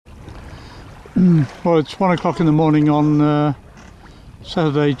Well, it's 1 o'clock in the morning on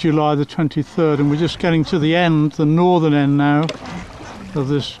Saturday, July the 23rd, and we're just getting to the end, the northern end now, of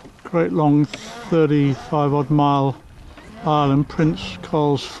this great long 35 odd mile island, Prince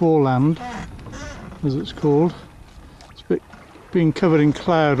Cols Foreland, as it's called. It's been covered in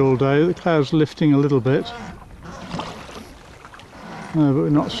cloud all day. The cloud's lifting a little bit, but we're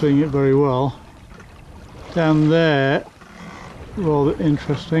not seeing it very well. Down there, rather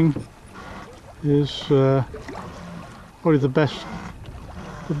interesting, is probably the best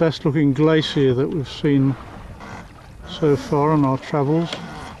looking glacier that we've seen so far on our travels.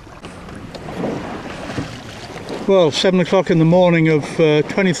 Well, 7 o'clock in the morning of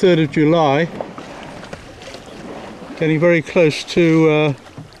 23rd of July, getting very close to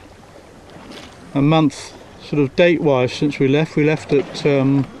a month sort of date wise since we left. We left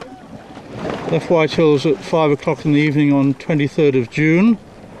White Hills at 5 o'clock in the evening on 23rd of June.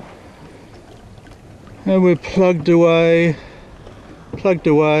 And we're plugged away,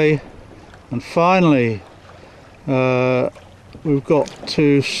 and finally we've got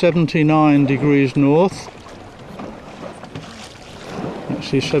to 79 degrees north,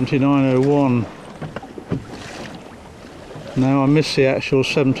 actually 79.01. Now I missed the actual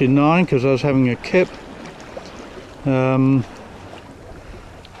 79 because I was having a kip, and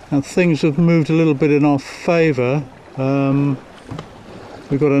things have moved a little bit in our favour.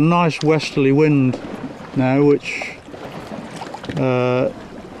 We've got a nice westerly wind now, which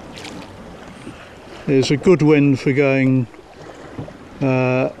is a good wind for going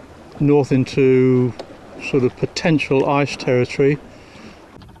north into sort of potential ice territory.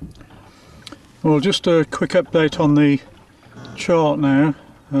 Well, just a quick update on the chart now.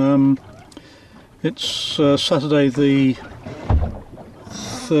 It's Saturday the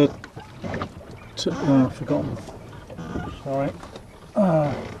forgotten. Sorry.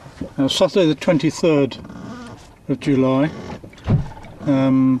 Saturday the 23rd of July.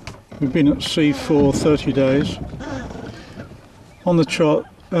 We've been at sea for 30 days. On the chart,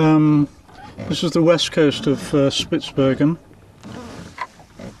 this is the west coast of Spitsbergen.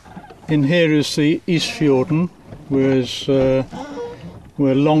 In here is the Eastfjorden, where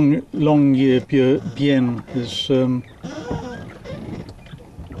Longyearbyen is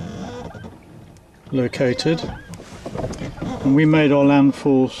located. And we made our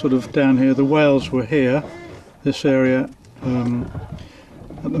landfall sort of down here. The whales were here, this area,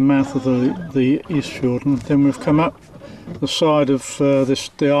 at the mouth of the Eastfjorden. Then we've come up the side of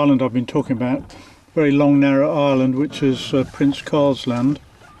the island I've been talking about, very long narrow island, which is Prince Karl's Land.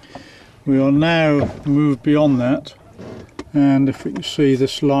 We are now moved beyond that, and if we can see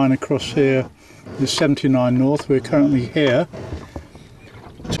this line across here is 79 north. We're currently here.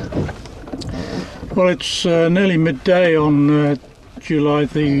 Well, it's nearly midday on July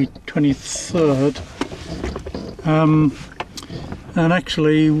the 23rd, and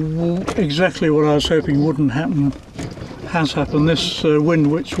actually exactly what I was hoping wouldn't happen has happened. This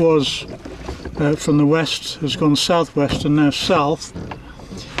wind, which was from the west, has gone southwest and now south,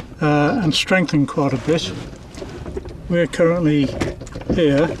 and strengthened quite a bit. We're currently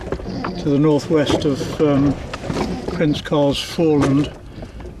here to the northwest of Prince Karl's Foreland,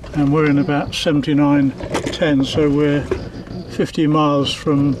 and we're in about 79.10, so we're 50 miles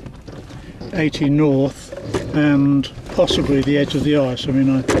from 80 north and possibly the edge of the ice. I mean,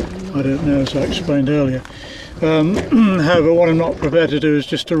 I don't know, as I explained earlier. However, what I'm not prepared to do is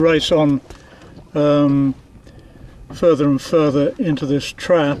just to race on further and further into this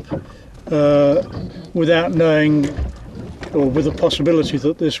trap without knowing, or with the possibility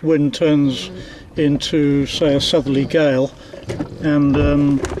that this wind turns into, say, a southerly gale, and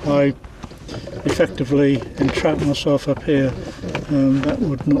I effectively entrap myself up here. That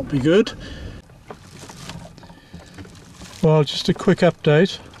would not be good. Well, just a quick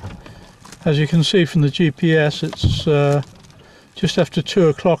update. As you can see from the GPS, it's just after 2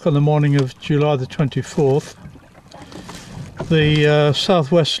 o'clock on the morning of July the 24th. The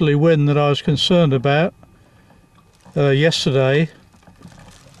southwesterly wind that I was concerned about yesterday,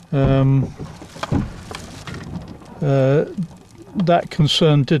 that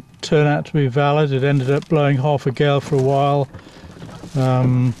concern did turn out to be valid. It ended up blowing half a gale for a while,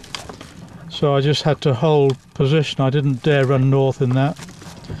 so I just had to hold position. I didn't dare run north in that.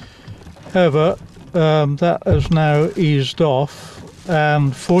 However, that has now eased off,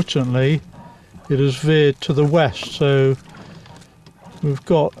 and fortunately it has veered to the west, so we've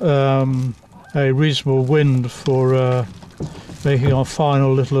got a reasonable wind for making our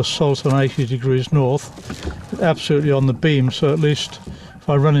final little assault on 80 degrees north, absolutely on the beam, so at least if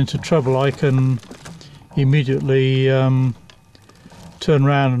I run into trouble I can immediately turn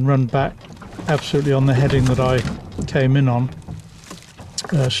around and run back absolutely on the heading that I came in on,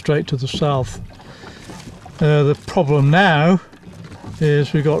 straight to the south. The problem now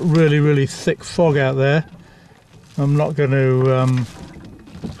is we've got really thick fog out there. I'm not going to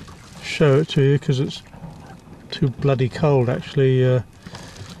show it to you because it's too bloody cold actually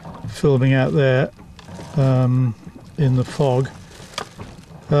filming out there in the fog.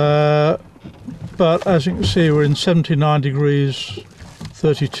 But as you can see, we're in 79 degrees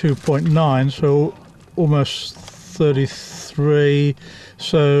 32.9, so almost 33.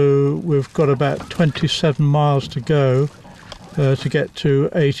 So we've got about 27 miles to go to get to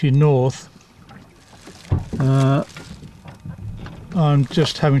 80 north. I'm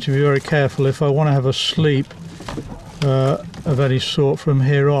just having to be very careful. If I want to have a sleep of any sort from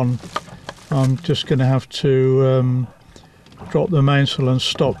here on, I'm just going to have to drop the mainsail and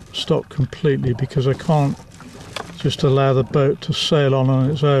stop completely, because I can't just allow the boat to sail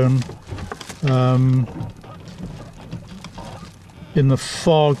on its own in the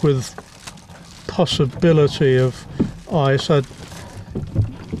fog with possibility of ice. I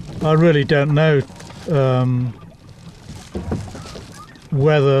really don't know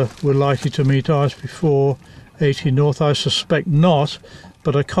whether we're likely to meet ice before 80 north. I suspect not,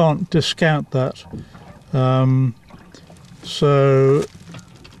 but I can't discount that. So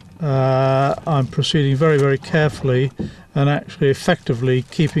I'm proceeding very carefully and actually effectively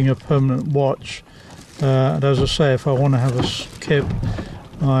keeping a permanent watch. And as I say, if I want to have a skip,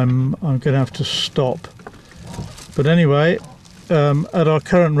 I'm going to have to stop. But anyway, at our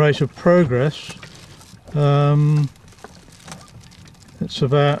current rate of progress, it's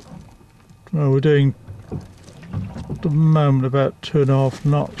about, well, we're doing at the moment about 2.5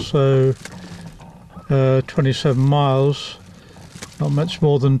 knots, so 27 miles, not much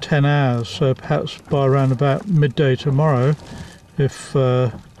more than 10 hours. So perhaps by around about midday tomorrow, if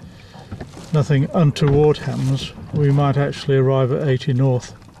nothing untoward happens, we might actually arrive at 80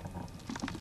 north.